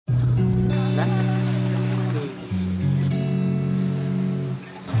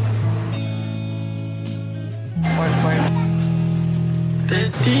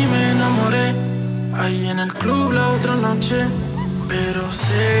caí en el club la otra noche, pero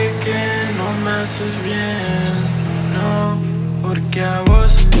sé que no me haces bien, no, porque a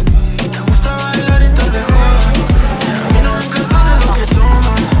vos te gusta bailar y estar de joda, y a mí no me encanta lo que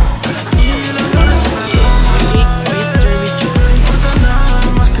tomas. Para ti el amor es una broma, no te importa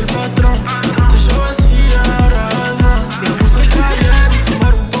nada más que el patrón. Te llevo así ahora alma, te gusta escalar y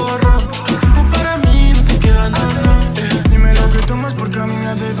fumar un porro. Tu tiempo para mí no te queda nada. Dime lo que tomas porque a mí me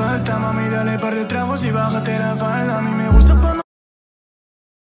hace falta. Mami, dale par de tragos y bájate la falda. A mí me gusta cuando...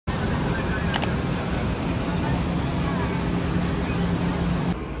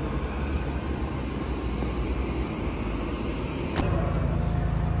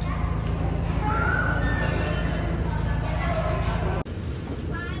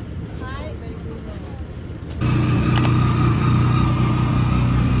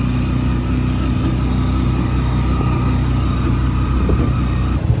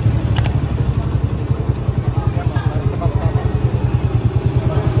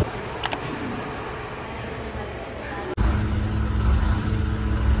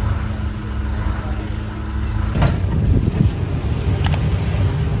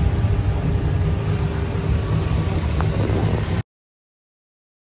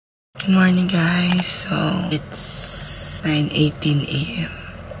 Good morning guys, so it's 9:18 AM.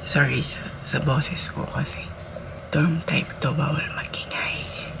 Sorry sa boses ko kasi dorm type to, bawal magingay.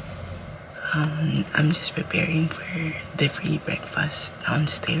 I'm just preparing for the free breakfast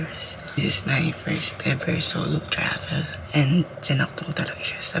downstairs. This is my first ever solo travel and sinakto ko talaga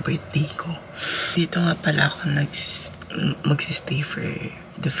siya sa birthday ko. Dito nga pala ako magsistay for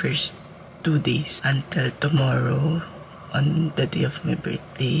the first 2 days until tomorrow on the day of my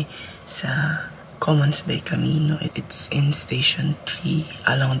birthday sa Commons by Camino. It's in Station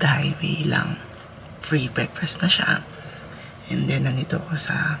 3 along the highway lang. Free breakfast na siya. And then nandito ko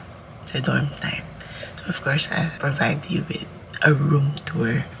sa dorm type. So of course, I'll provide you with a room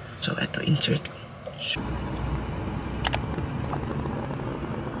tour. So ito, insert ko.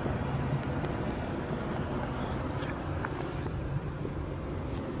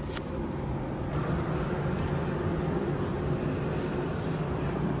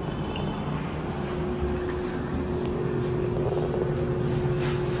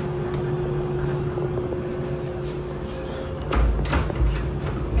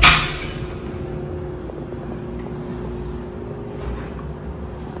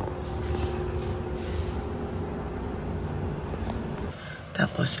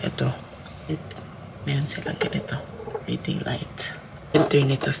 Tapos ito, meron silang ganito, reading light.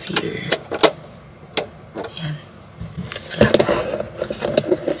 Internet of Fear. Yan.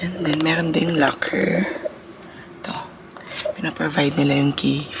 And then meron ding locker. Ito. Pinaprovide nila yung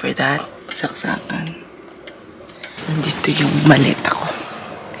key for that. Saksakan. Nandito yung maleta ko.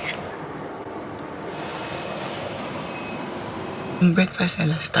 Yung breakfast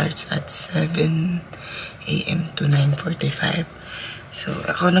nila starts at 7 AM to 9:45. So,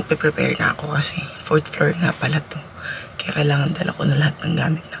 ako nagpe-prepare na ako kasi 4th floor nga pala to. Kaya kailangan dala ko na lahat ng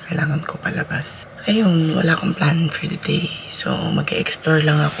gamit na kailangan ko palabas. Ayun, wala akong plan for the day. So, mag-explore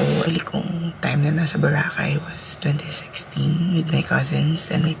lang ako. Huli kong time na nasa Boracay was 2016 with my cousins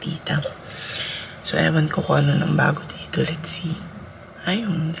and my tita. So, ewan ko kung ano ng bago dito. Let's see.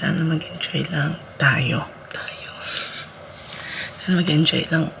 Ayun, sana mag-enjoy lang tayo. Sana mag-enjoy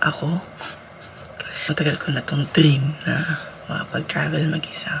lang ako. Matagal ko na tong dream na makapag-travel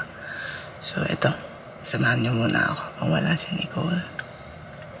mag-isa. So, eto. Samahan niyo muna ako kung wala si Nicole.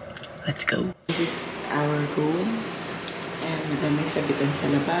 Let's go. This is our room. And madaming sabitan sa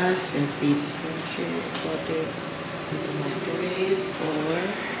labas. We have free dispenser, water, ito microwave for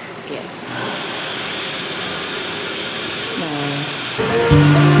guests.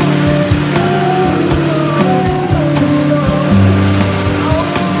 Nice.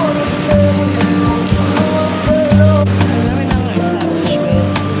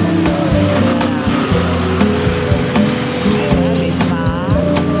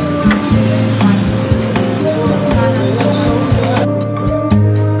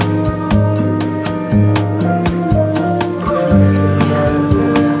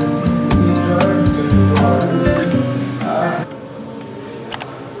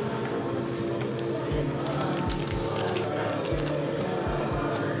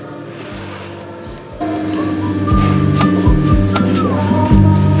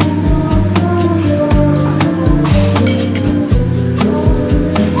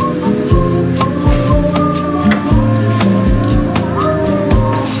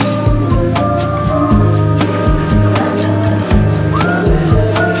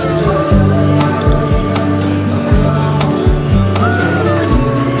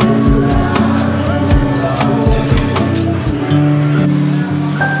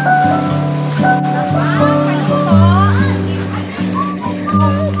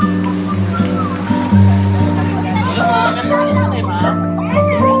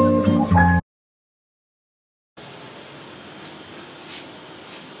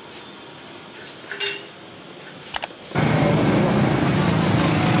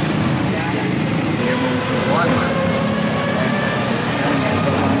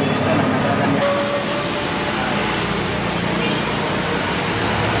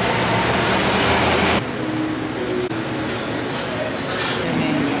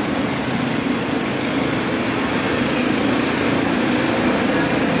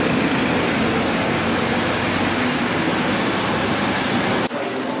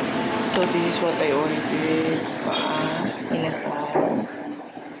 So this is what I ordered. Inasal.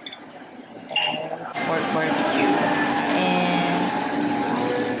 And pork barbecue. And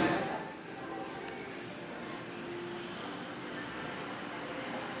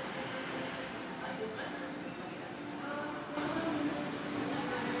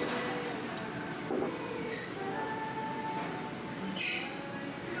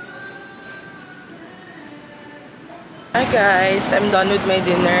hi guys, I'm done with my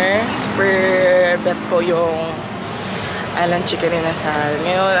dinner. Super bet ko yung Island Chicken Inasal.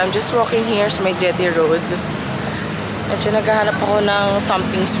 Ngayon, I'm just walking here sa may Jetty Road. Medyo naghahanap ako ng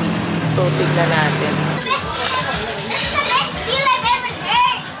something sweet. So, tignan natin.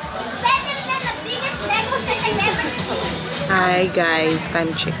 Hi guys,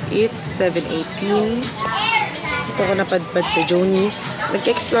 time check. It's 7:18. Ito ko napadpad sa Joni's.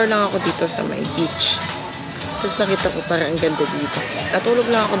 Nag-explore lang ako dito sa may beach. Tapos nakita ko parang ang ganda dito. Natulog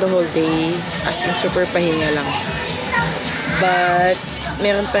lang ako the whole day. As in, super pahinga lang. But,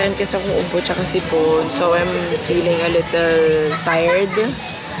 meron pa rin kasi akong ubo tsaka sipon. So, I'm feeling a little tired.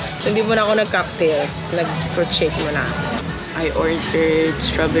 So, hindi muna ako nag-cocktails. Nag-fruit shake muna. I ordered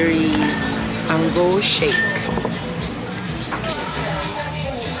strawberry mango shake.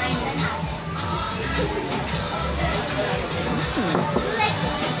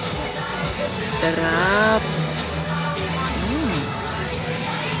 Sarap!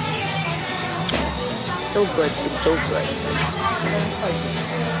 So good. It's so good.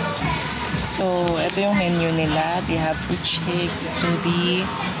 So, ito yung menu nila. They have fruit shakes, smoothie,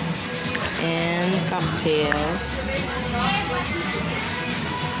 and cocktails.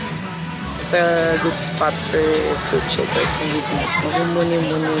 It's a good spot for fruit shake or smoothie.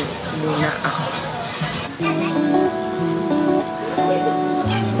 Magmumuni-muni muna ako.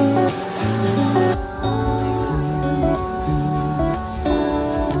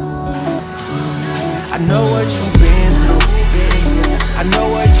 I know what you've been through. I know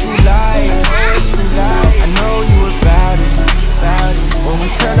what you like. I know you about it. When we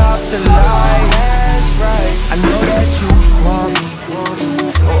turn off the lights, I know that you want me.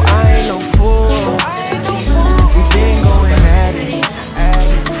 Oh, I ain't no fool. We've been going at it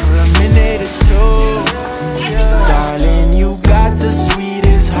for a minute or two. Darling, you got the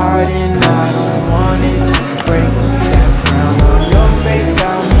sweetest heart, and I don't want it to break. That frown on your face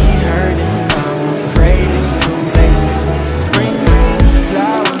got me hurting.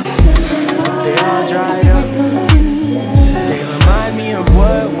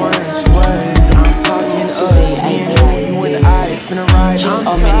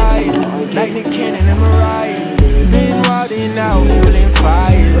 Like the Cannon and Mariah, been riding out, feeling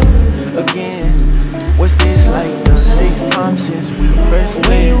fire again. What's this, like the 6th time since we first met?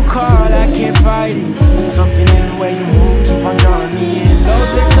 When you call, I can't fight it. Something in the way you move, keep on drawing me in.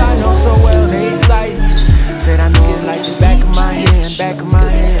 Those lips I know so well, they excite me. Said I know it like the back of my hand, back of my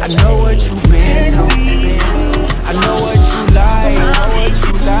hand. I know what you've been through. I know what you like.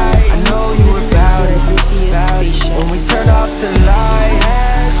 I know you about it. When we turn off the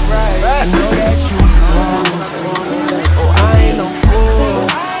lights, I know that you want me. Oh, I ain't no fool.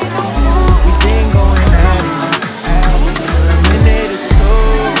 We been going at it for a minute or two.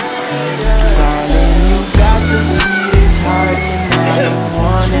 Darling, you got the sweetest heart, and I don't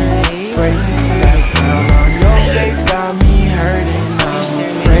want it to break. That frown on your face got me hurting. I'm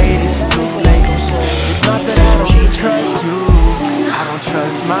afraid it's too late. It's not that I don't trust you, I don't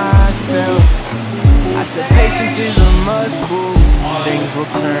trust myself. I said patience is a must, boo. Things will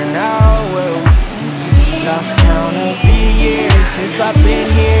turn out well. Lost count of the years since I've been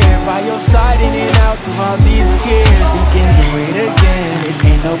here by your side, in and out through all these tears. We can do it again, it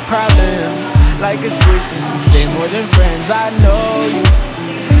ain't no problem. Like a switch, we stay more than friends. I know you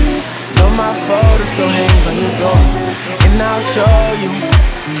know my photo still hangs on your door, and I'll show you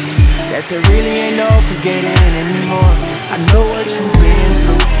that there really ain't no forgetting anymore. I know what you've been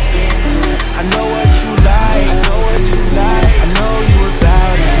through. I know what you like. I know you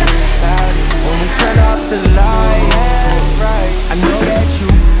about it. When we turn off the lights, I know that you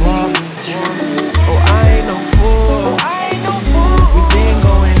want me. Oh, I ain't no fool. We've been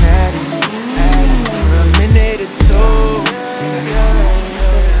going at it for a minute or two.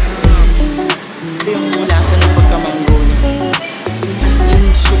 Ito yung lasa ng pagka-mango niya. As in,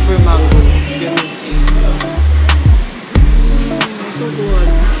 super mango. So good.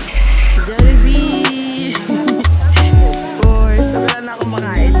 Jollibee! Of course, wala na akong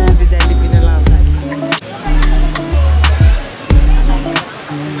makain. Jollibee na lang.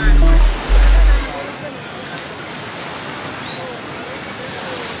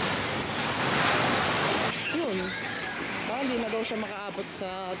 Yun. Baka hindi na daw siya makaabot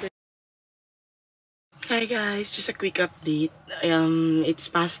sa Hi guys, just a quick update.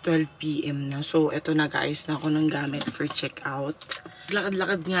 It's past 12 PM na. So, eto nag-ayos na ako ng gamit for checkout.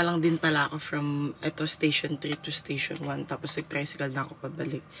 Lakad-lakad nga lang din pala ako from station 3 to station 1. Tapos nag-tricycle na ako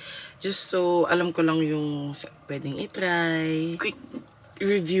pabalik. Just so, alam ko lang yung pwedeng itry. Quick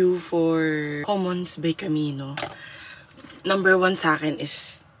review for Commons by Camino. Number 1 sa akin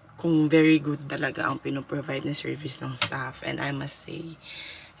is kung very good talaga ang pinoprovide na service ng staff. And I must say,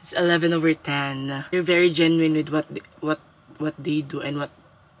 it's 11/10. They're very genuine with what they do and what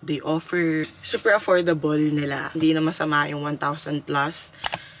they offer. Super affordable nila. Hindi na masama yung 1,000 plus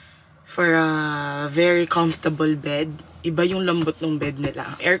for a very comfortable bed. Iba yung lambot ng bed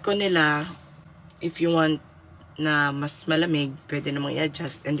nila. Aircon nila, if you want na mas malamig, pwede namang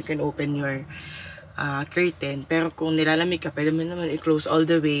i-adjust and you can open your curtain. Pero kung nilalamig ka, pwede mo naman i-close all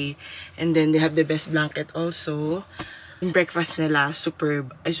the way. And then they have the best blanket also. Yung breakfast nila,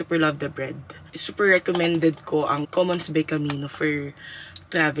 superb. I super love the bread. Super recommended ko ang Commons by Camino for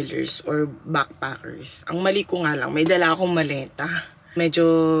travelers or backpackers. Ang mali ko nga lang, may dala akong maleta. Medyo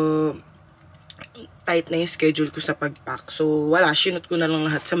tight na yung schedule ko sa pagpack. So, wala. Sinot ko na lang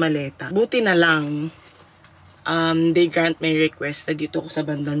lahat sa maleta. Buti na lang, they grant my request na dito ko sa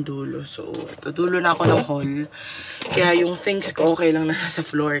bandang dulo. So, ito, dulo na ako ng hall. Kaya yung things ko okay lang na nasa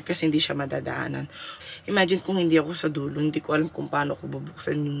floor kasi hindi siya madadaanan. Imagine kung hindi ako sa dulo, hindi ko alam kung paano ko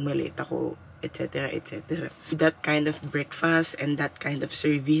bubuksan yung maleta ko, etc. etc. That kind of breakfast and that kind of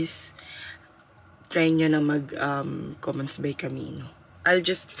service, try nyo na mag Commons by Camino. I'll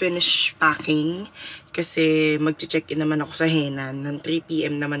just finish packing kasi mag-check-in naman ako sa Henan. Ng 3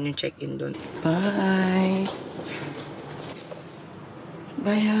 PM naman yung check-in doon. Bye!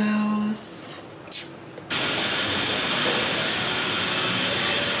 Bye, house!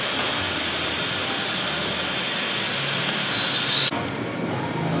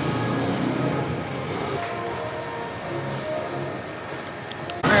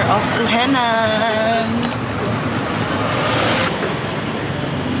 We're off to Henan!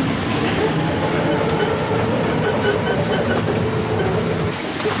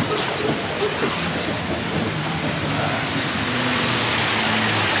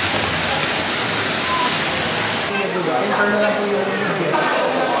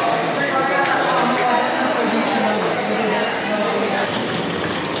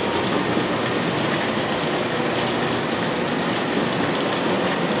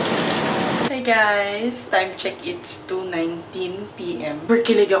 Hey guys! Time check, it's 2:19 PM. Super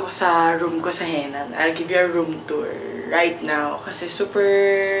kilig ako sa room ko sa Henan. I'll give you a room tour right now kasi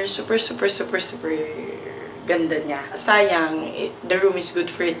super ganda niya. Sayang, the room is good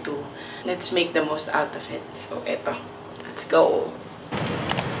for it too. Let's make the most out of it. So, eto. Let's go!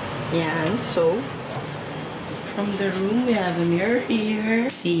 Yan, so from the room, we have a mirror here.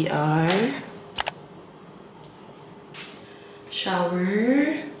 CR.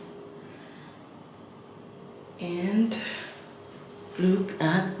 Shower. And look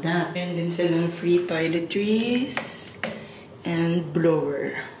at that. And then silang free toiletries and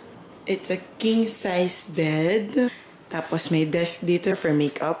blower. It's a king size bed. Tapos may desk dito for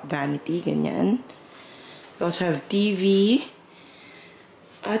makeup, vanity, ganyan. We also have TV.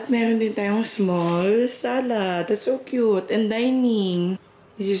 At meron din tayong small sala. That's so cute. And dining.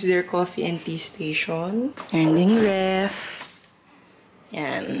 This is their coffee and tea station. Meron ding ref.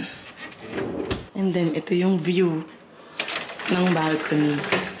 Yan. And then, ito yung view ng balcony.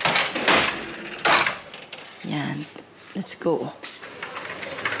 Yan. Let's go.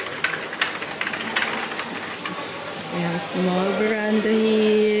 We have a small veranda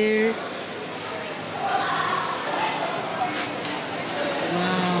here.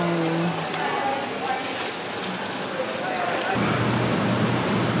 Wow.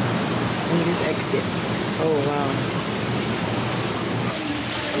 And this exit. Oh, wow.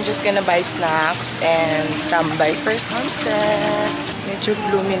 I'm just gonna buy snacks and tambay for sunset. Medyo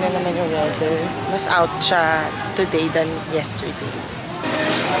gloomy na naman yung weather. Mas out siya today than yesterday.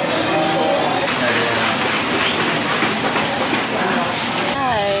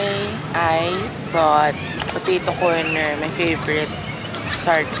 Hi! I bought potato corner, my favorite.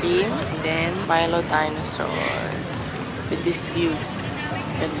 Sour cream. And then Milo dinosaur. With this view.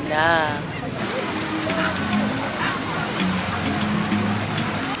 Ganda.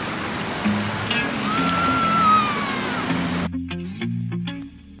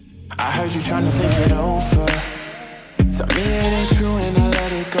 I heard you trying to think it over. Tell me it ain't true and I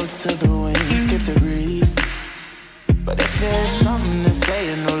let it go to the wind. Skip degrees. But if there's something to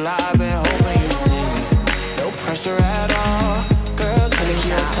say, no lie, I've been hoping you see. No pressure at all. Girl, take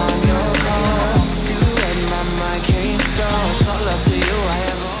your time, your call. You and my mind can't stop. It's all up to you, I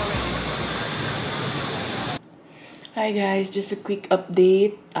have already. Hi guys, just a quick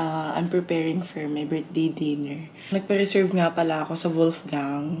update. I'm preparing for my birthday dinner. Nagpa-reserve nga pala ako sa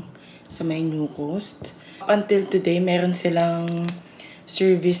Wolfgang sa may New Coast. Up until today, meron silang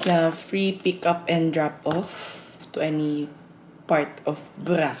service na free pick-up and drop-off to any part of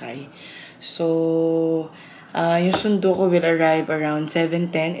Boracay. So, yung sundo ko will arrive around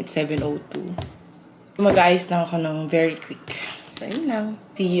 7:10. It's 7:02. Mag-ayos lang ako ng very quick. So, yun lang.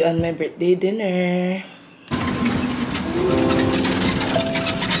 See you on my birthday dinner.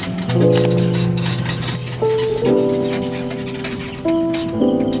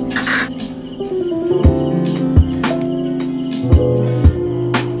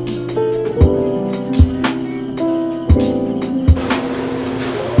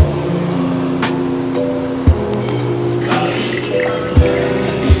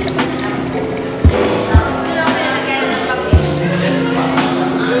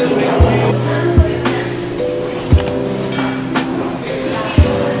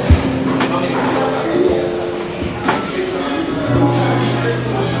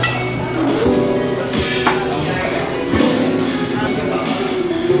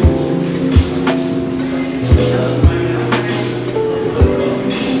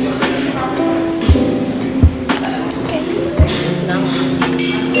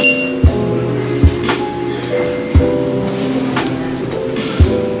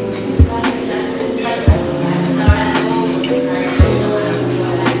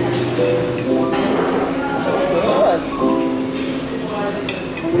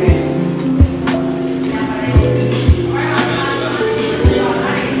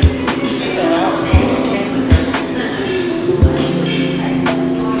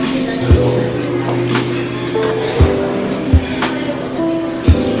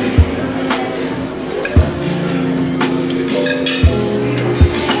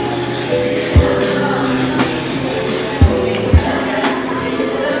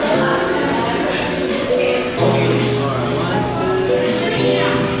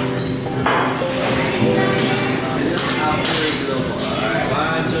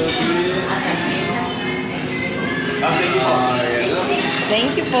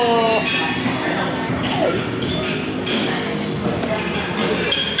 Thank you po.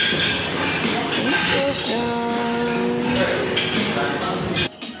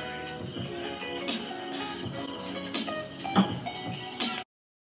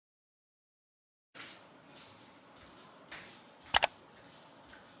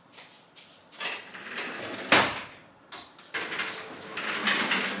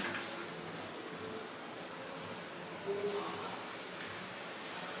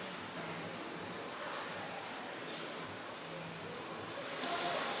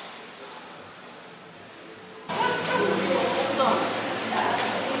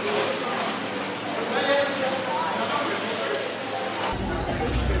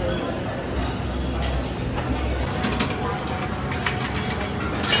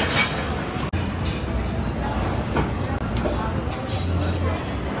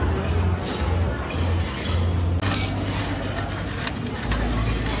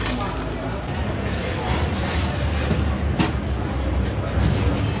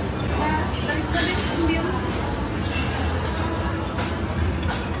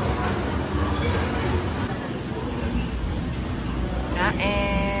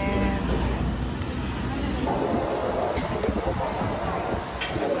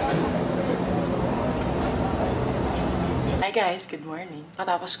 Hi guys, good morning.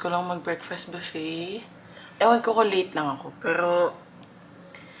 Katapos ko lang mag-breakfast buffet. Ewan ko late lang ako, pero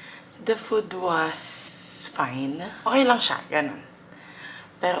the food was fine. Okay lang siya, ganun.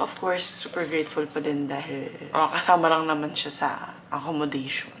 Pero of course, super grateful pa din dahil kasama lang naman siya sa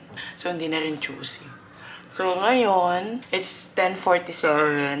accommodation. So, hindi na rin choosy. So, ngayon, it's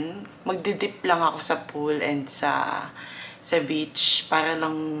 10:47. Magdidip lang ako sa pool and sa beach para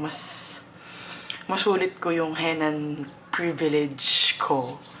lang masulit ko yung henan privilege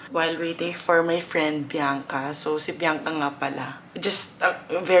ko while waiting for my friend Bianca. So, si Bianca nga pala. Just a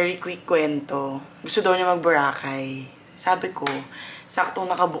very quick kwento. Gusto daw niya mag-Boracay. Sabi ko, saktong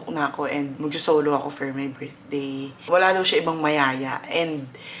nakabook na ako and mag-solo ako for my birthday. Wala daw siya ibang mayaya and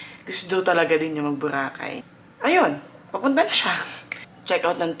gusto daw talaga din niya mag-Boracay. Ayun, papunta na siya. Check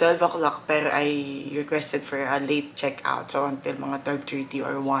out ng 12 o'clock pero I requested for a late check out. So until mga 12:30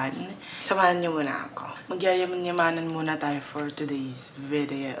 or 1. Samahan niyo muna ako. Magyayaman-yamanan muna tayo for today's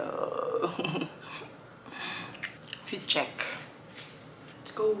video. Fit check.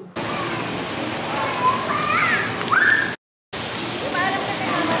 Let's go.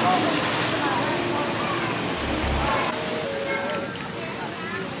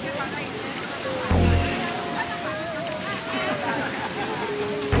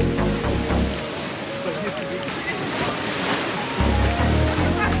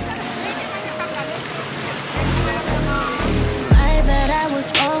 that was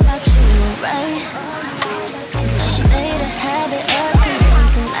wrong about you, right? Made a habit of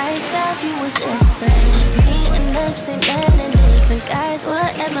convincing myself you was different. Me and the same man and different guys were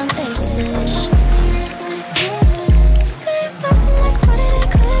at my faces. Sleep wasn't like what it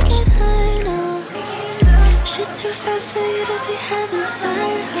could get high, no. Shit too far for you to be having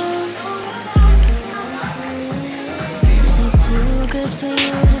side hoes. Shit too good for you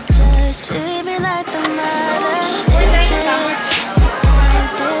to just treat me like the mother bitches. I'm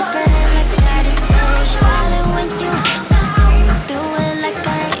different, like that is fish falling with you. Just going through it like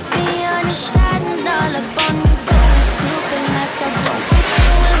I ain't be on your side and all up on you. Going stupid like I don't be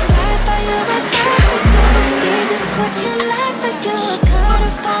doing right by you, but bad for you. Be just what you like, but you were caught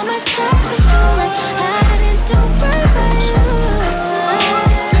up on my text with you. Like I didn't do right by you.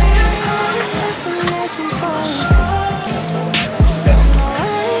 It's just a lesson for you. So no, I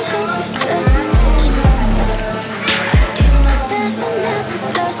ain't gonna be stressing on you. I gave my best and now the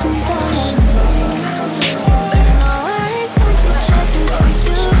blessings on you. So but no, I ain't gonna be checking for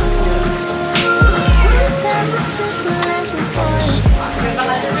you. This time it's just a lesson for you.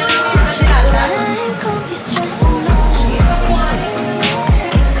 So just know I ain't gonna be stressing on you.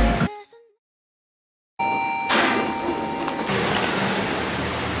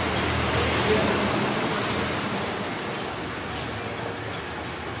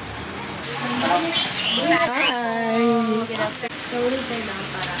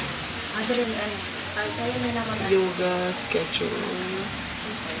 Yoga schedule.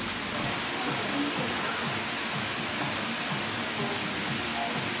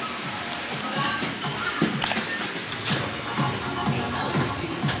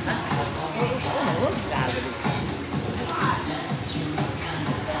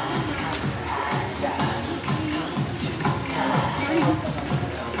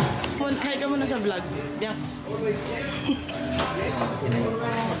 Hi ka muna sa vlog.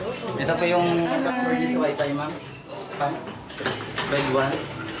 Ito po yung password niyo sa Wi-Fi, ma'am. Bed 1.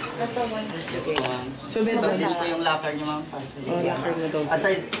 So, bed Tapos one. yun po yung locker niyo, ma'am. Locker na daw.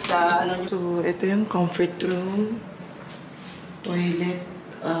 Aside sa ano niyo. So, ito yung comfort room. Toilet.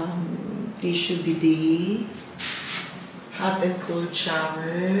 Tissue bidet. Hot and cold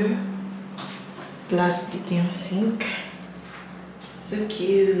shower. Plus, dito yung sink. So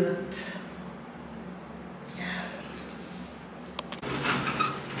cute.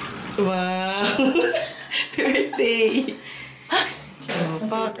 Wow! Birthday!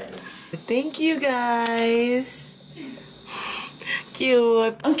 Thank you, guys!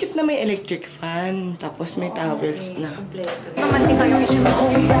 Cute! Ang cute na may electric fan. Tapos may towels na.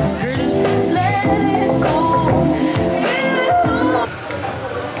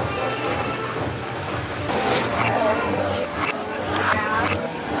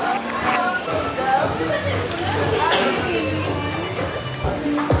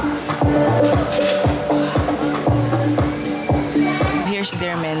 Here's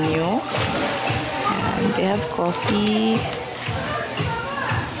their menu. And they have coffee.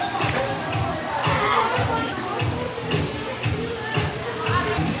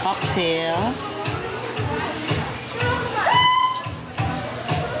 Cocktails.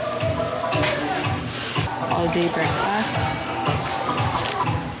 All-day breakfast.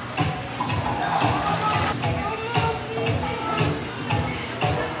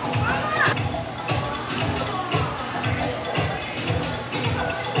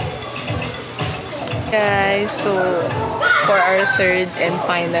 Guys, so for our third and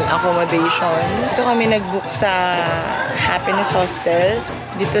final accommodation, dito kami nag-book sa Happiness Hostel.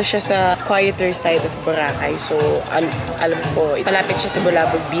 Dito siya sa quieter side of Boracay. So, alam ko, malapit siya sa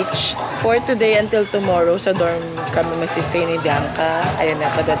Bulabog Beach. For today until tomorrow, sa dorm kami magsistay ni Bianca. Ayan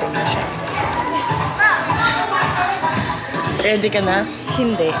na, padating na siya. Ready ka na?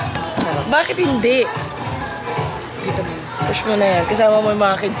 Hindi. Bakit hindi? Dito mo. Push mo na yan. Kasama mo yung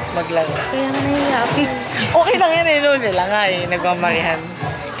mga kids maglaro. Kaya nga nahihirapan. Okay lang yan eh. No? Sila nga eh. Nagmamarihan.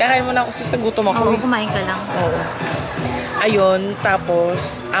 Kakain mo na ako sa gutom ako. Oo, kumain ka lang. Oo. Ayun.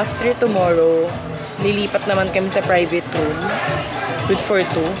 Tapos, after tomorrow, lilipat naman kami sa private room. Good for 2.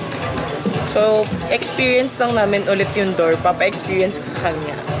 So, experience lang namin ulit yung door. Papa-experience ko sa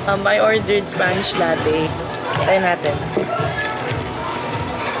kanya. I ordered Spanish latte. Try natin.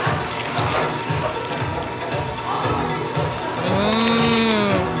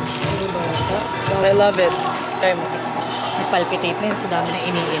 I love it. Try mo. Nagpalpitate na yun sa dami na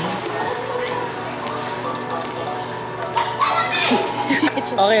iniin.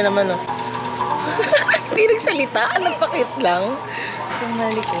 Okay naman, no? Hindi nagsalita. Anong pakit lang? Anong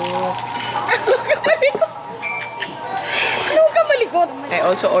malikot? Anong ka malikot? I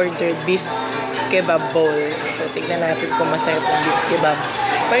also ordered beef kebab bowl. So, tignan natin kung masarap yung beef kebab.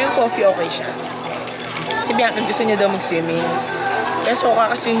 Pero yung coffee, okay siya. Si Bianca gusto niya daw mag-swimming. Kaso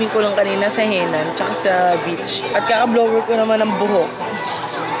kaka-swimming ko lang kanina sa Henan, tsaka sa beach. At kaka-blower ko naman ng buhok.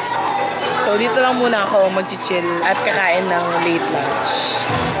 So, dito lang muna ako mag-chill at kakain ng late lunch.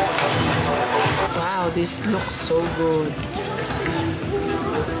 Wow, this looks so good.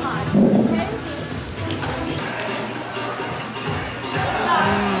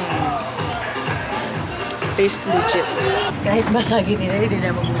 Taste legit. Kahit basagin nila, hindi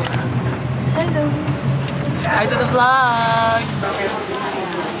na magmumukha. Hello! Hi to the vlog!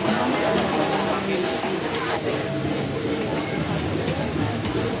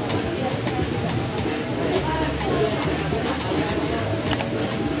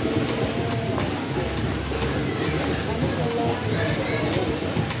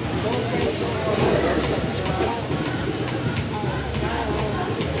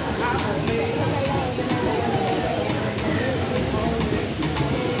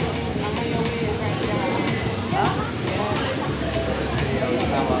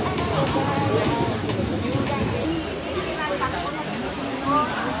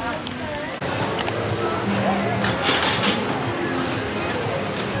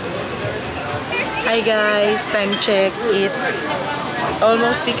 Hi guys, time check. It's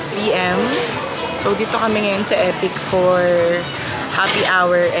almost 6 p.m. So dito kami ngayon sa Epic for happy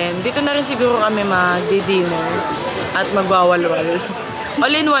hour and dito na rin siguro kami mag-dinner at magwawalwal.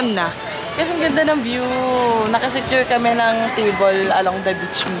 All in one na. Kasi ang ganda ng view. Nakasecure kami ng table along the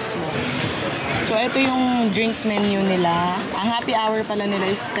beach mismo. So ito yung drinks menu nila. Ang happy hour pala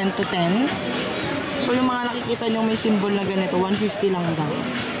nila is 10 to 10. So yung mga nakikita nyo may symbol na ganito, 150 lang daw.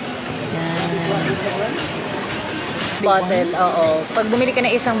 Bottle, oo. Pag bumili ka ng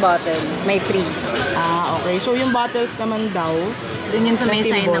isang bottle, may free. Ah, okay. So, yung bottles naman daw, Doon yun sa na may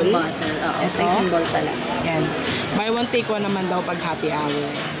sign symbol. ng bottle. Oo, Ito? may symbol pala. yan. Buy one, take one naman daw pag happy hour.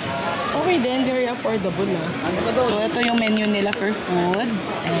 Okay din, very affordable ah. So, ito yung menu nila for food.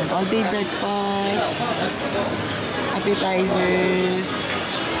 Ayan, all day breakfast. Appetizers.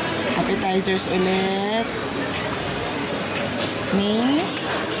 Appetizers ulit.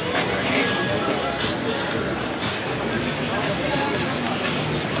 Mains.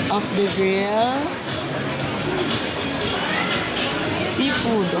 Off the grill.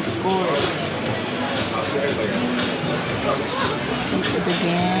 Seafood, of course. Seafood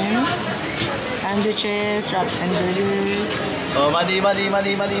again. Sandwiches, wraps and burgers. Oh, mali.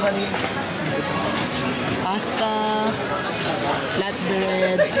 Pasta.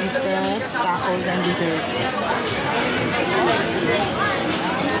 Flatbread, pizzas, tacos, and desserts.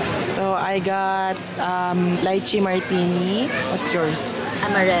 So I got lychee martini. What's yours?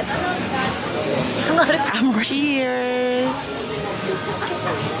 Amaretto. Cheers!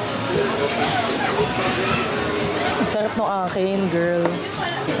 Ang sarap ng akin, girl.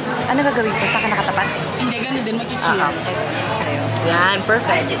 Ano gagawin ko? Saan ka nakatapat? Hindi, gano'n din. Mag-cheers. Sa'yo. Yan,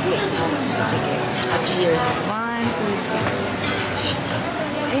 perfect. Sige. Cheers. 1, 2,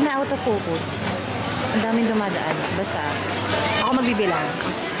 3. Ay, na-out of focus. Ang daming dumadaan. Basta, ako magbibilang.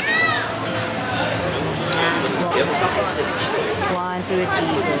 1, 2,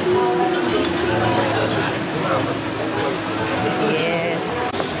 3. Yes.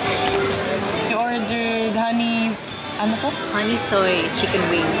 You ordered honey, ano to? Honey soy chicken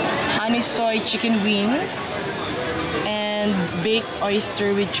wing. Honey soy chicken wings and baked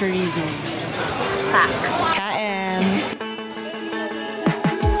oyster with chorizo. Pack. Kain!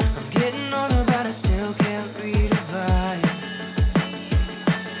 I'm getting older, but I still can't read a vibe.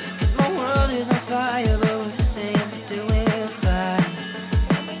 'Cause my world is on fire, but we're saying we're doing fine.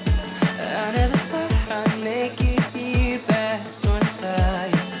 I never thought I'd make it here past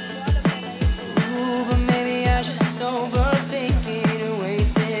 25. Ooh, but maybe I just overthinking and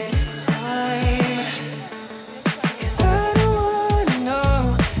wasting time. 'Cause I don't wanna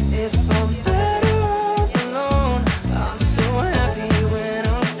know if I'm better off alone.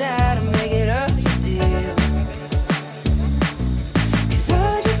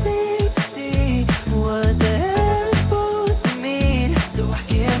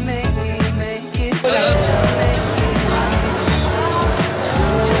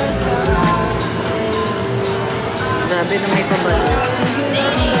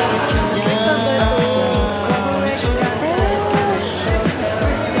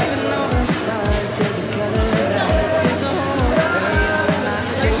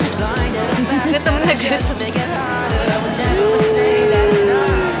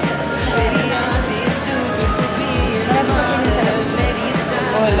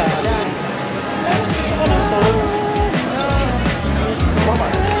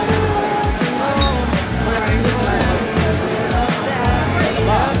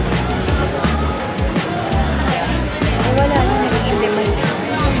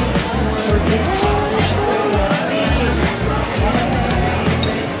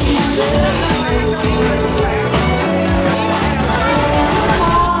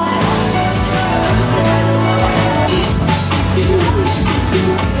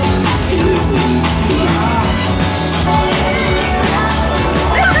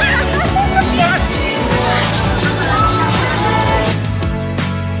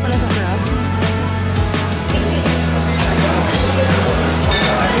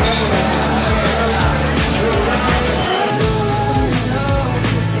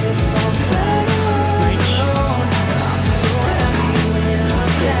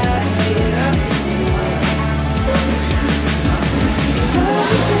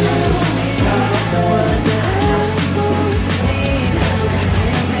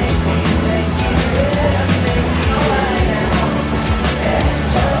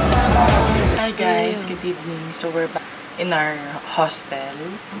 good evening. So we're back in our hostel.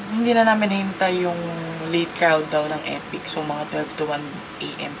 Hindi na namin hintay yung late crowd daw ng Epic. So mga 12 to 1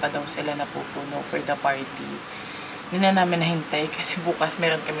 AM pa daw sila napupuno for the party. Hindi na namin nahintay kasi bukas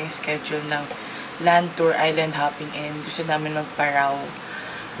meron kaming schedule ng land tour, island hopping, and gusto namin magparaw.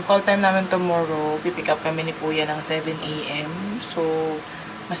 Yung call time namin tomorrow, pipick up kami ni Kuya ng 7 AM. So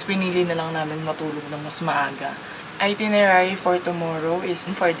mas pinili na lang namin matulog ng mas maaga. Itinerary for tomorrow is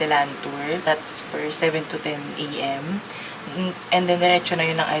for the land tour. That's for 7 to 10 AM. And then, diretso na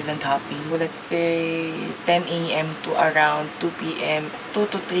yun ng island hopping. Let's say, 10 AM to around 2 PM, 2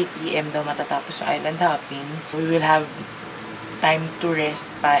 to 3 PM daw matatapos yung island hopping. We will have time to rest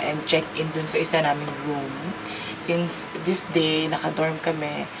pa and check in dun sa isa naming room. Since this day, naka-dorm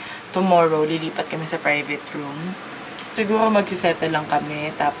kami, tomorrow, lilipat kami sa private room. Siguro magsisettle lang kami,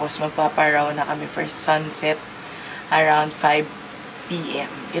 tapos magpaparaw na kami for sunset around 5 PM.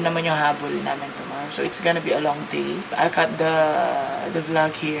 Yun naman yung habol namin tomorrow. So, it's gonna be a long day. I'll cut the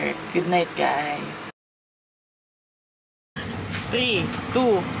vlog here. Good night, guys. 3,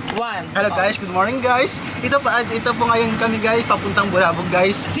 2, 1. Hello guys, good morning guys. Ito po ngayon kami guys, papuntang Bulabog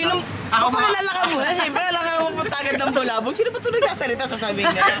guys. Sino? Ako kilala ka muna. Siyempre, alam ka naman punta agad ng Bulabog. Sino ba ito nagsasalita?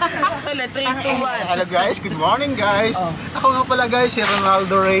 Sasabihin niya. Tula, 3, 2, 1. Hello guys, good morning guys. Ako nga pala guys, si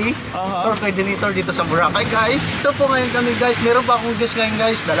Ronaldo Ray, tour coordinator dito sa Boracay guys. Ito po ngayon kami guys, meron pa akong guest ngayon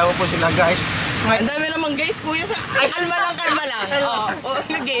guys. Dalawa po sila guys. Ang dami naman guys, kuya. Kalma lang.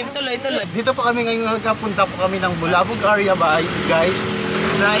 Game, tuloy. Dito po kami ngayon, kapunta po kami ng Bulabog area ba guys.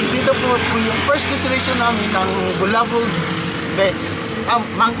 Na dito po yung first destination namin ng Bulabog Best.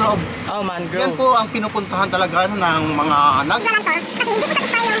 Mangrove. Oh, mangrove. Yan po ang pinupuntahan talaga ng mga Lantor, kasi hindi po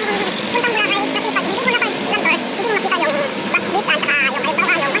satisfy yung puntang Boracay kasi pag hindi mo na-lantor, hindi mo makita yung backbeat saan saka yung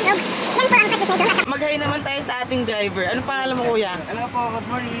mangrove. Yan po ang first destination. Mag-hi naman tayo sa ating driver. Ano pangalan mo, kuya? Hello po, good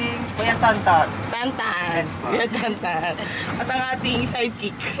morning. Kuya Tantan. Tantan. Yes, po. Kuya Tantan. At ang ating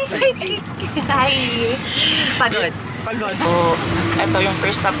sidekick. Hi! Pagod. So, ito yung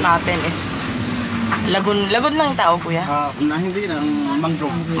first stop natin is Lagun ng tao, kuya? Hindi ng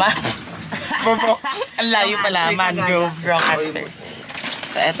mangrove. Ang layo pala, mangrove, wrong answer.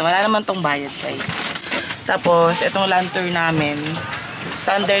 So, eto, wala naman tong bayad, guys. Tapos, etong land tour namin,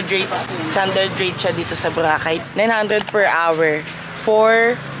 standard rate siya dito sa Boracay. 900 per hour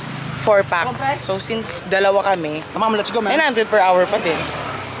for 4 packs. So, since dalawa kami, Ma'am, let's go, man. 900 per hour pa din.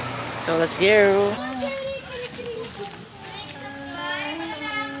 So, let's go.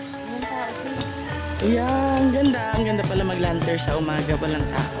 Yeah, ang ganda. Ang ganda pala mag-lantern sa umaga, walang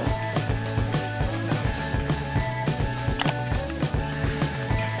tao.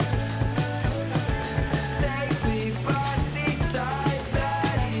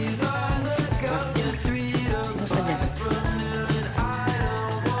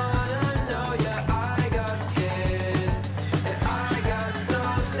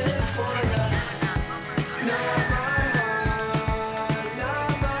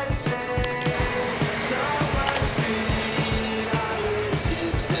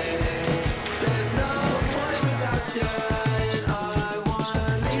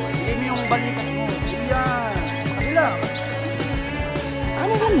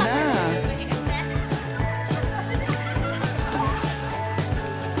 Ano ganda?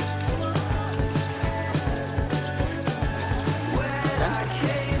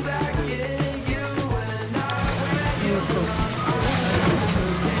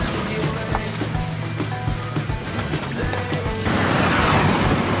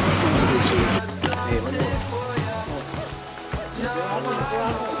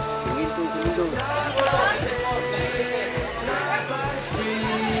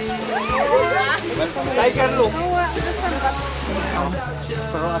 Ay, Carlo.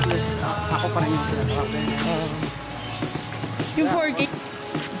 Pero at least, ako pa rin yung pinaka-okay. Yung 4K.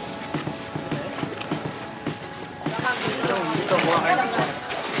 Dito, Boracay.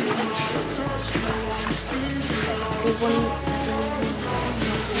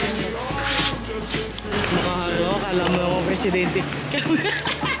 Nakahalo, kala mo yung presidente.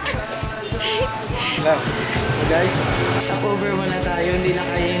 So guys, Stop over muna tayo, hindi na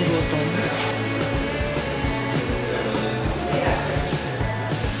kaya yung gutom.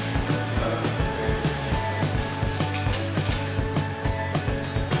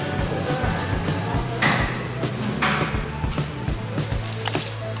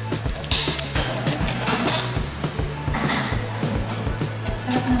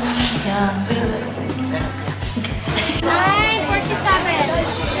 Sarap naman yan.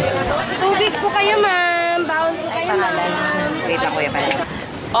 9:47. Tubig po kayo, ma'am. Bawal po kayo, ma'am. Wait lang, kuya pala.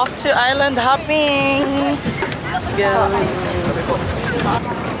 Off to island hopping! Let's go!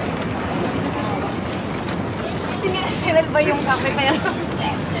 Hotel ba yung cafe kaya?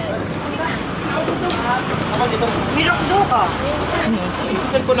 Mirokdo ka.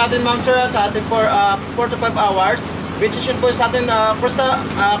 Hotel po natin, ma'am sir, sa atin for 4 to 5 hours. Which is yun po sa atin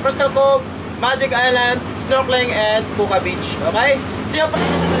Crystal Cove, Magic Island, snorkeling, and Buka Beach. Okay? See you po!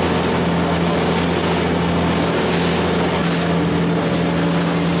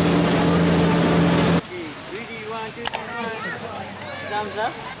 Thumbs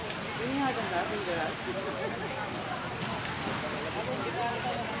up?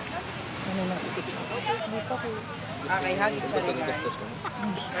 Okay, hagit siya rin.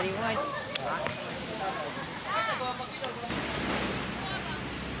 Kaliwat.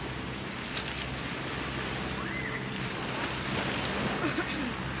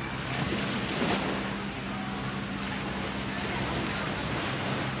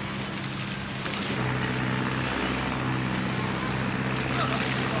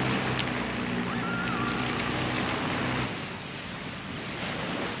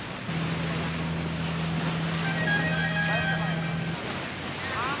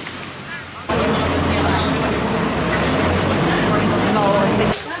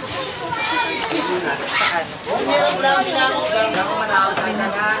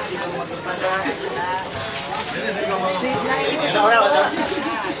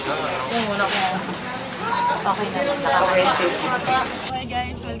 Okay na, Hi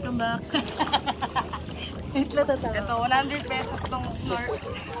guys, welcome back. Ito, 100 pesos tong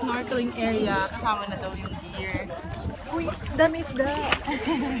snorkeling area. Kasama na daw yung gear. Uy, dami isda.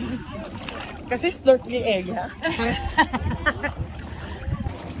 Kasi snorkeling area.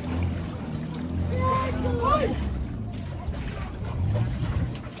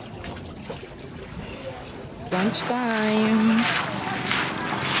 Lunch time.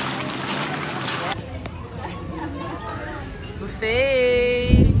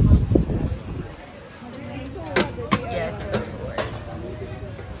 Buffet. Yes, of course.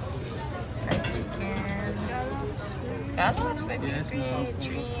 Fried chicken. Scallops. Yes, ma'am.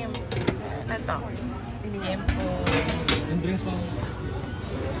 Shrimp. Ano to? Tempo. And drinks, ma'am.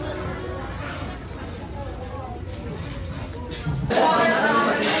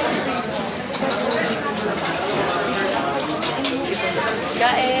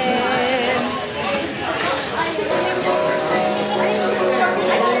 Kain!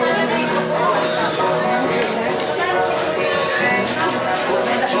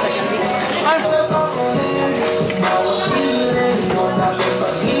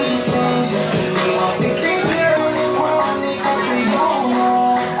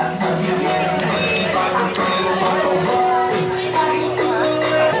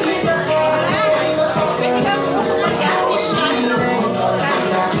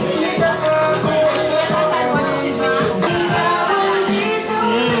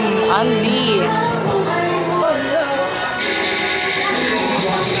 Anli.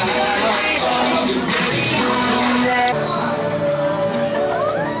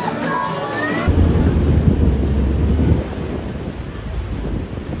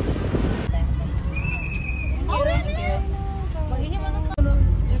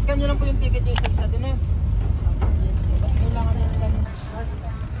 I-scan nyo lang po yung ticket nyo isa-isa din eh. Kailangan i-scan nyo.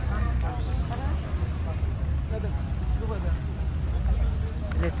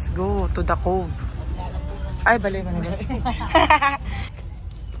 Let's go to the cove. Ay, bali.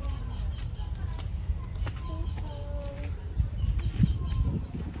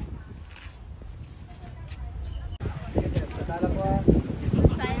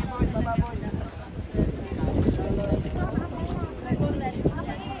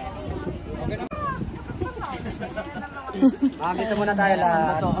 Makakita muna tayo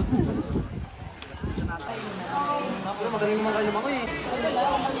lahat. Magaling naman kayo naman ko eh.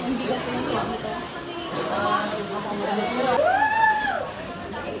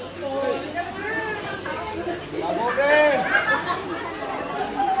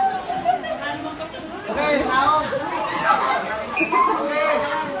 Okay, how? Okay.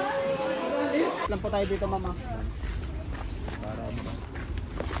 Lang po tayo dito, mama.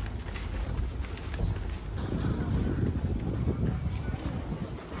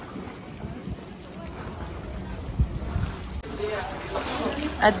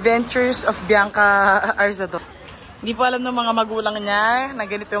 Adventures of Bianca Arzado. Hindi po alam ng mga magulang niya na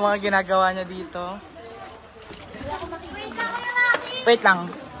ganito yung mga ginagawa niya dito. Wait lang.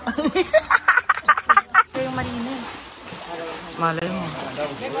 Ito yung marina. Malay mo.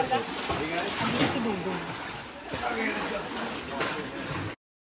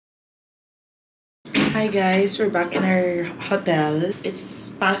 Hi guys, we're back in our hotel. It's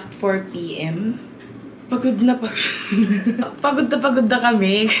past 4 p.m. Pagod na pagod na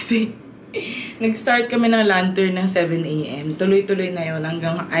kami kasi Nag-start kami ng lantern ng 7 AM. Tuloy-tuloy na yon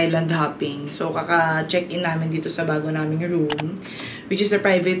hanggang island hopping. So, kaka-check-in namin dito sa bago naming room, which is a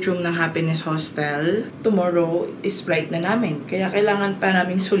private room ng Happiness Hostel. Tomorrow is flight na namin. Kaya kailangan pa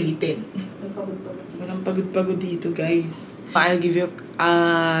namin sulitin. Walang pagod-pagod dito, guys. I'll give you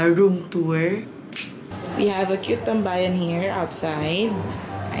a room tour. We have a cute tambayan here outside.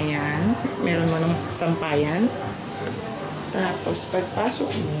 Ayan. Meron mo ng sampayan. Tapos, pagpasok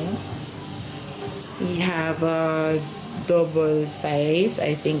mo, we have a double size,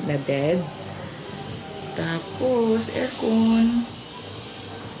 I think, na bed. Tapos, aircon.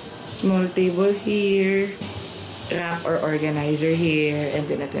 Small table here. Rack or organizer here. And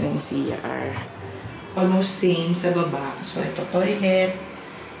then, ito na yung CR. Almost same sa baba. So, ito toilet,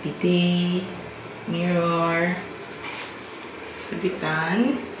 bidet, mirror,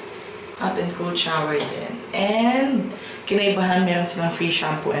 sabitan, hot and cold shower din. And, kinaibahan, meron silang free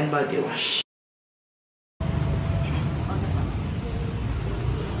shampoo and body wash.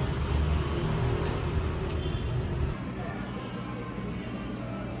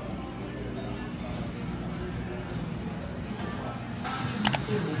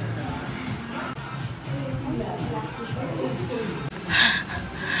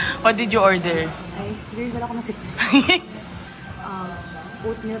 What did you order? Ay, dinala ko na 6.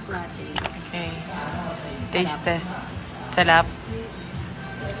 Oatmeal latte. Okay. Taste test. Sarap.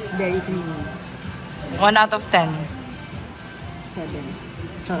 Very creamy. 1 out of 10. 7.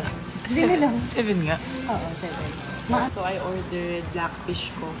 Sorry. Hindi na lang. 7 nga. Oo, 7. So I ordered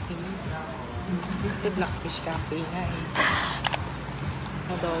blackfish coffee. It's a blackfish cafe nga eh.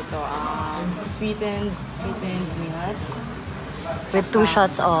 Ano daw ito? Sweetened milk. With 2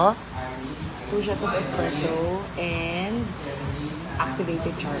 shots of? 2 shots of espresso and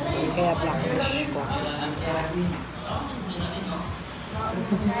activated charcoal. Kaya blackfish coffee.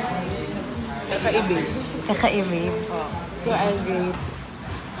 Kakaibig. Kakaibig. Oh. So I'll rate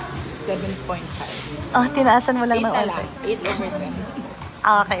 7.5. Oh, tinaasan mo lang 8 ng na onte. lang. 8 over 10.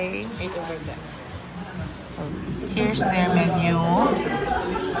 Okay. 8 over 10. Here's their menu.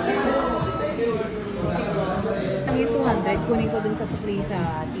 Ang 200, kunin ko dun sa supply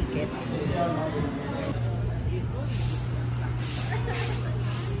sa ticket.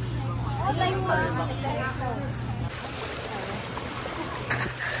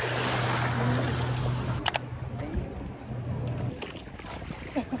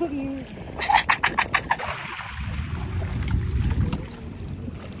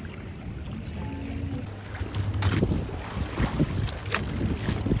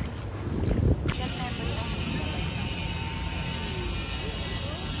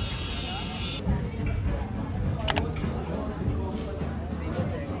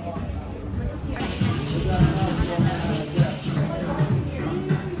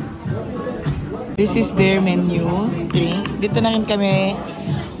 This is their menu, drinks. Dito na rin kami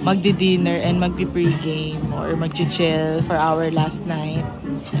magdi-dinner and magpi-pregame or magchi-chill for our last night.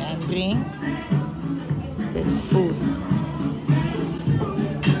 And drinks, then food.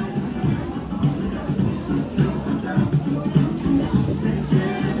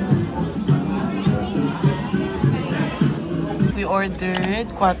 We ordered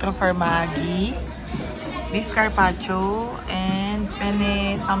 4 formaggi, beef carpaccio, and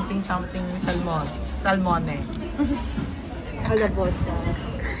penne something salmone. Halabot.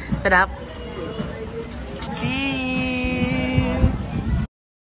 Sarap. Cheers!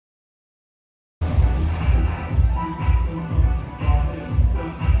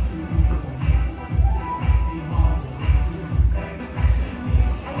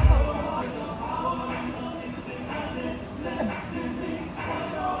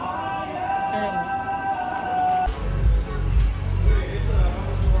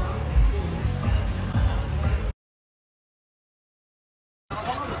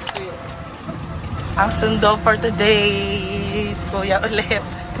 Ang sundo for today is Kuya ulit.